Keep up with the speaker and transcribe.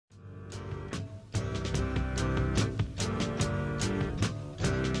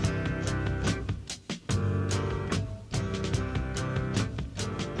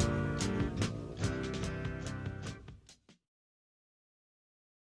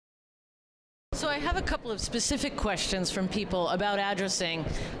So I have a couple of specific questions from people about addressing,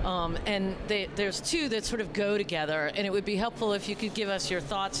 and there's two that sort of go together, and it would be helpful if you could give us your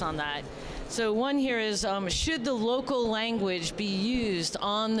thoughts on that. So one here is, should the local language be used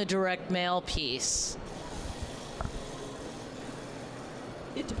on the direct mail piece?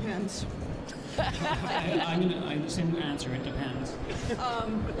 It depends. I'm the same answer, it depends.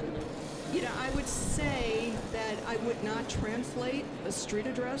 I would say that I would not translate a street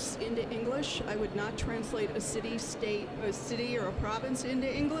address into English. I would not translate a city, state, a city or a province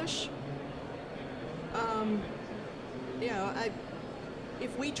into English.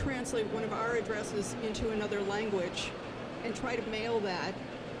 If we translate one of our addresses into another language and try to mail that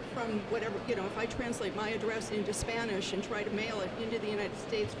from whatever, if I translate my address into Spanish and try to mail it into the United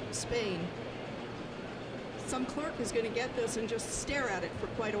States from Spain, some clerk is going to get this and just stare at it for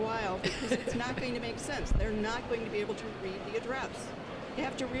quite a while because it's not going to make sense. They're not going to be able to read the address. You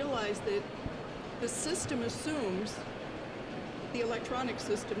have to realize that the system assumes, the electronic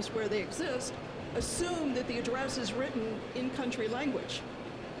systems where they exist, assume that the address is written in country language.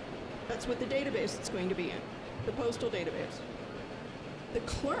 That's what the database is going to be in, the postal database. The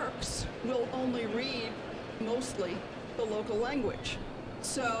clerks will only read mostly the local language.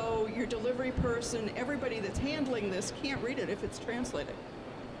 So your delivery person, everybody that's handling this can't read it if it's translated.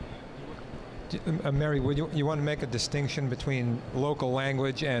 Mary, would you want to make a distinction between local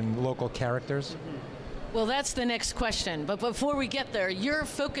language and local characters? Well, that's the next question. But before we get there, you're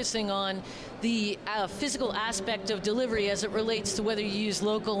focusing on the physical aspect of delivery as it relates to whether you use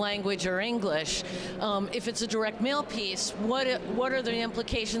local language or English. If it's a direct mail piece, what are the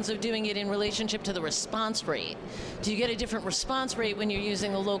implications of doing it in relationship to the response rate? Do you get a different response rate when you're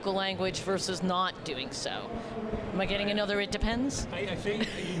using a local language versus not doing so? Am I getting another it depends? I think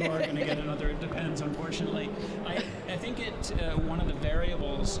you are going to get another it depends, unfortunately. I think one of the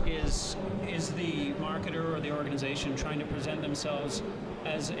variables is the marketer or the organization trying to present themselves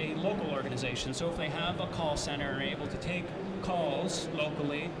as a local organization. So if they have a call center and are able to take calls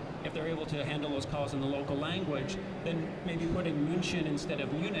locally, if they're able to handle those calls in the local language, then maybe putting München instead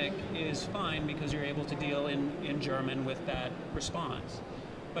of Munich is fine because you're able to deal in German with that response.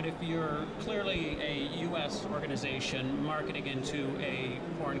 But if you're clearly a U.S. organization marketing into a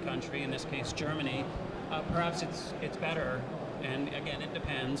foreign country, in this case Germany, perhaps it's better, and again it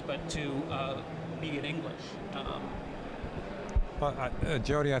depends, but to be in English.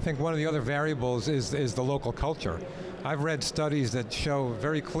 Jody, I think one of the other variables is the local culture. I've read studies that show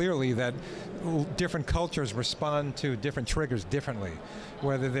very clearly that different cultures respond to different triggers differently,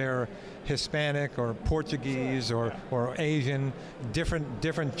 whether they're Hispanic or Portuguese or Asian, different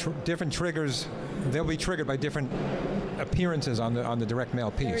triggers. They'll be triggered by different appearances on the direct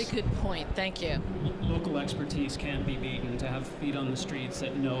mail piece. Very good point. Thank you. Local expertise can be beaten. To have feet on the streets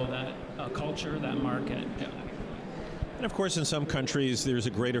that know that culture, that market. Yeah. And of course, in some countries, there's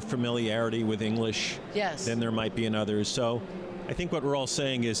a greater familiarity with English than there might be in others. So I think what we're all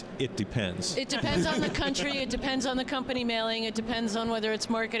saying is it depends. It depends on the country, it depends on the company mailing, it depends on whether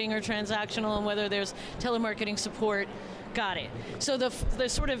it's marketing or transactional and whether there's telemarketing support. Got it. So the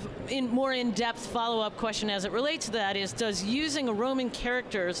sort of more in-depth follow-up question as it relates to that is, does using Roman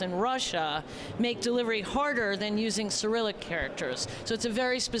characters in Russia make delivery harder than using Cyrillic characters? So it's a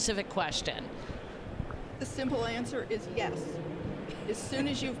very specific question. The simple answer is yes. As soon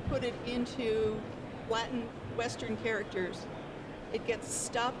as you've put it into Latin Western characters, it gets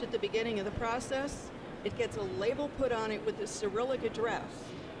stopped at the beginning of the process. It gets a label put on it with the Cyrillic address.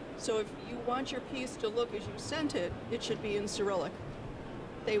 So if you want your piece to look as you sent it, it should be in Cyrillic.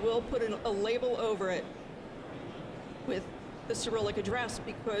 They will put a label over it with the Cyrillic address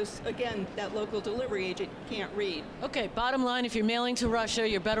because, again, that local delivery agent can't read. Okay, bottom line, if you're mailing to Russia,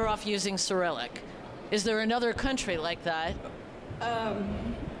 you're better off using Cyrillic. Is there another country like that?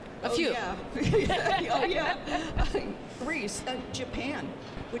 A few. Yeah. Oh, yeah. Greece, Japan,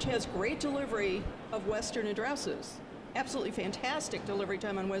 which has great delivery of Western addresses. Absolutely fantastic delivery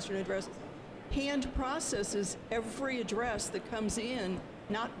time on Western addresses. Hand processes every address that comes in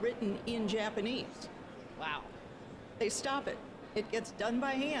not written in Japanese. Wow. They stop it. It gets done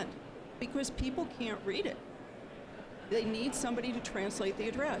by hand because people can't read it. They need somebody to translate the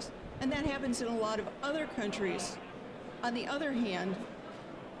address. And that happens in a lot of other countries. On the other hand,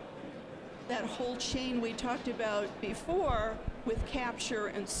 that whole chain we talked about before with capture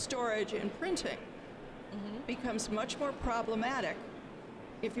and storage and printing becomes much more problematic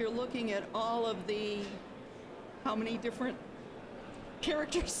if you're looking at all of the, how many different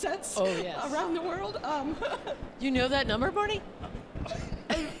character sets around the world. You know that number, Barney?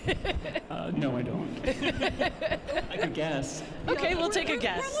 No, I don't. I could guess. Okay, we'll take a We're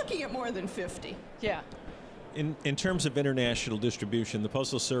guess. looking at more than 50. Yeah. In terms of international distribution, the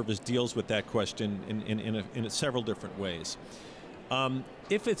Postal Service deals with that question in several different ways.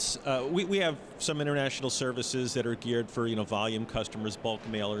 If it's, we have some international services that are geared for volume customers, bulk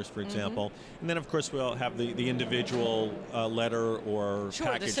mailers, for example, and then of course we'll have the individual letter or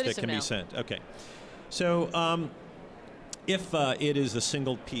package that can be sent. Okay, so if it is a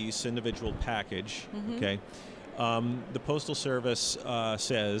single piece individual package, okay, the Postal Service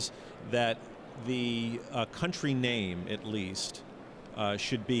says that the country name at least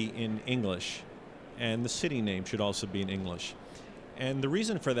should be in English, and the city name should also be in English. And the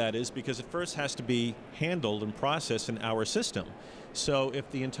reason for that is because it first has to be handled and processed in our system. So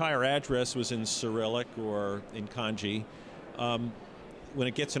if the entire address was in Cyrillic or in Kanji, when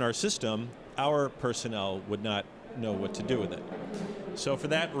it gets in our system, our personnel would not know what to do with it. So for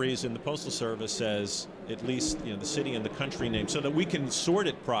that reason, the Postal Service says at least the city and the country name, so that we can sort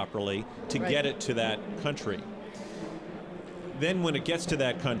it properly to get it to that country. Then when it gets to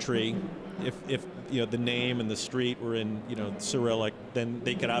that country, if the name and the street were in Cyrillic, then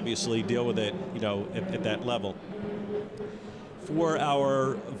they could obviously deal with it at that level. For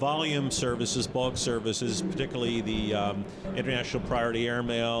our volume services, bulk services, particularly the International Priority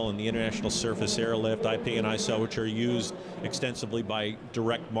Airmail and the International Surface Airlift, IP and ISO, which are used extensively by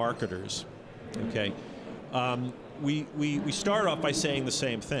direct marketers, okay, we start off by saying the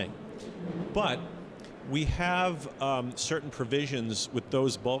same thing, but we have certain provisions with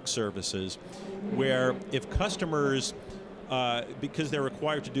those bulk services where if customers, because they're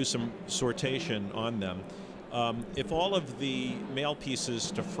required to do some sortation on them, if all of the mail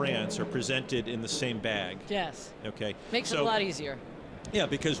pieces to France are presented in the same bag. Yes. Okay. Makes it a lot easier. Yeah,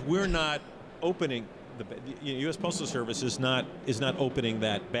 because we're not opening the U.S. Postal Service is not opening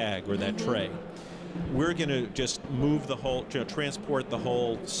that bag or that tray. We're going to just move the whole, transport the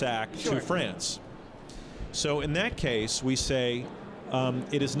whole sack to France. So in that case, we say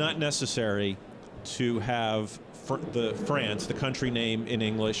it is not necessary to have the country name in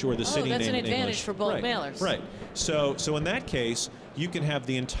English or the city name in English. Oh, that's an advantage for bulk mailers. Right. So in that case, you can have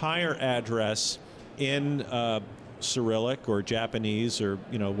the entire address in Cyrillic or Japanese or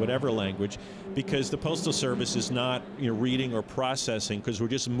whatever language, because the Postal Service is not reading or processing, because we're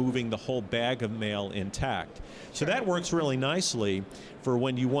just moving the whole bag of mail intact. So that works really nicely for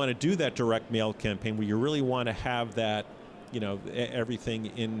when you want to do that direct mail campaign, where you really want to have that everything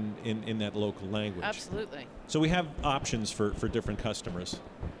in that local language. Absolutely. So we have options for different customers.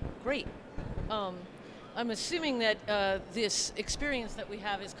 Great. I'm assuming that this experience that we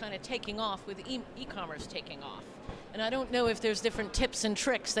have is kind of taking off with e-commerce taking off. And I don't know if there's different tips and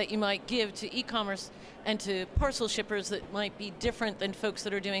tricks that you might give to e-commerce and to parcel shippers that might be different than folks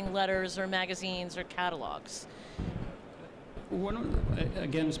that are doing letters or magazines or catalogs.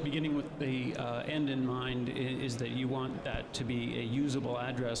 Again, beginning with the end in mind, is that you want that to be a usable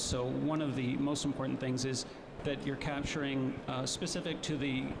address. So one of the most important things is that you're capturing specific to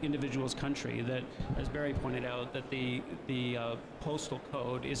the individual's country, that, as Barry pointed out, that the postal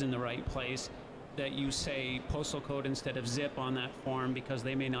code is in the right place, that you say postal code instead of zip on that form because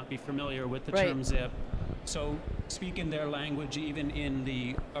they may not be familiar with the term zip. So speak in their language even in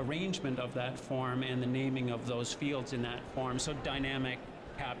the arrangement of that form and the naming of those fields in that form. So dynamic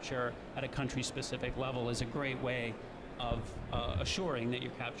capture at a country-specific level is a great way of assuring that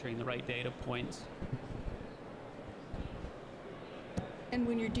you're capturing the right data points. And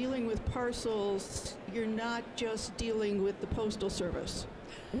when you're dealing with parcels, you're not just dealing with the Postal Service.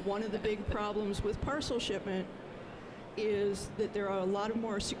 One of the big problems with parcel shipment is that there are a lot of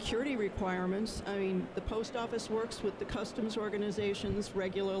more security requirements. I mean, the post office works with the customs organizations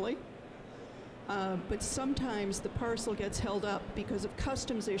regularly, but sometimes the parcel gets held up because of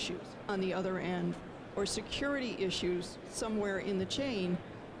customs issues on the other end, or security issues somewhere in the chain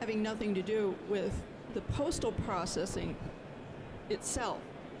having nothing to do with the postal processing itself.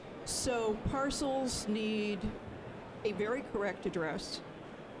 So parcels need a very correct address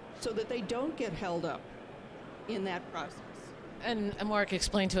so that they don't get held up in that process. And Mark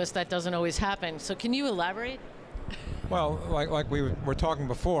explained to us that doesn't always happen. So can you elaborate? Well, like we were talking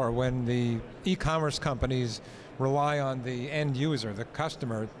before, when the e-commerce companies rely on the end user, the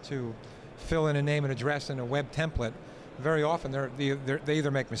customer, to fill in a name and address in a web template, very often they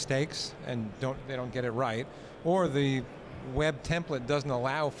either make mistakes and they don't get it right, or the web template doesn't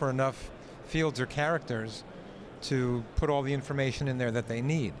allow for enough fields or characters to put all the information in there that they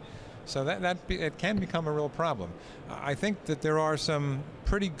need. So it can become a real problem. I think that there are some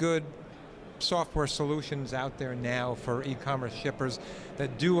pretty good software solutions out there now for e-commerce shippers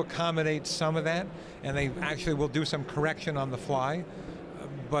that do accommodate some of that, and they actually will do some correction on the fly.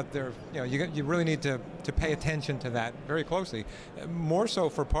 But they're, you really need to pay attention to that very closely, more so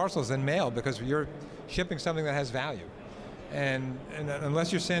for parcels than mail, because you're shipping something that has value. And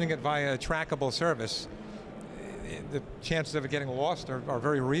unless you're sending it via a trackable service, the chances of it getting lost are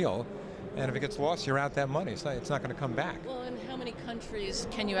very real. And if it gets lost, you're out that money. It's not going to come back. Well, in how many countries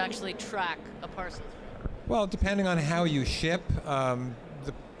can you actually track a parcel? Well, depending on how you ship,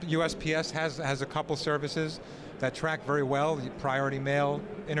 the USPS has a couple services that track very well. Priority Mail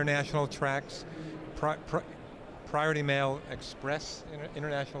International tracks. Priority Mail Express,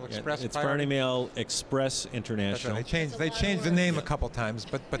 International Express. It's Priority Mail Express International. That's right. They changed the name a couple times,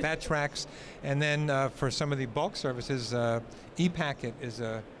 but that tracks. And then for some of the bulk services, ePacket is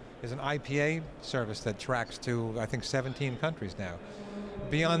an IPA service that tracks to, I think, 17 countries now.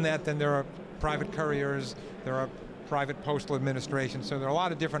 Beyond that, then there are private couriers, there are private postal administrations, so there are a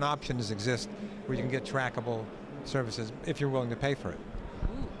lot of different options exist where you can get trackable services if you're willing to pay for it.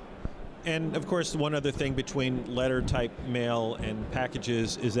 And of course, one other thing between letter type mail and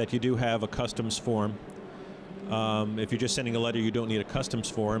packages is that you do have a customs form. If you're just sending a letter, you don't need a customs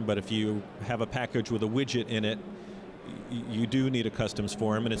form, but if you have a package with a widget in it, you do need a customs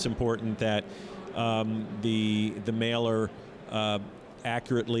form, and it's important that the mailer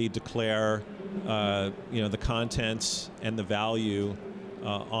accurately declare the contents and the value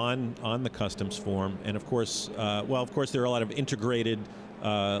on the customs form. And of course, there are a lot of integrated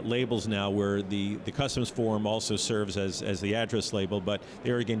labels now where the customs form also serves as the address label, but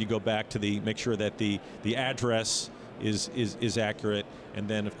there again you go back to make sure that the address is accurate, and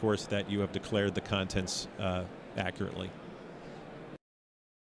then of course that you have declared the contents accurately.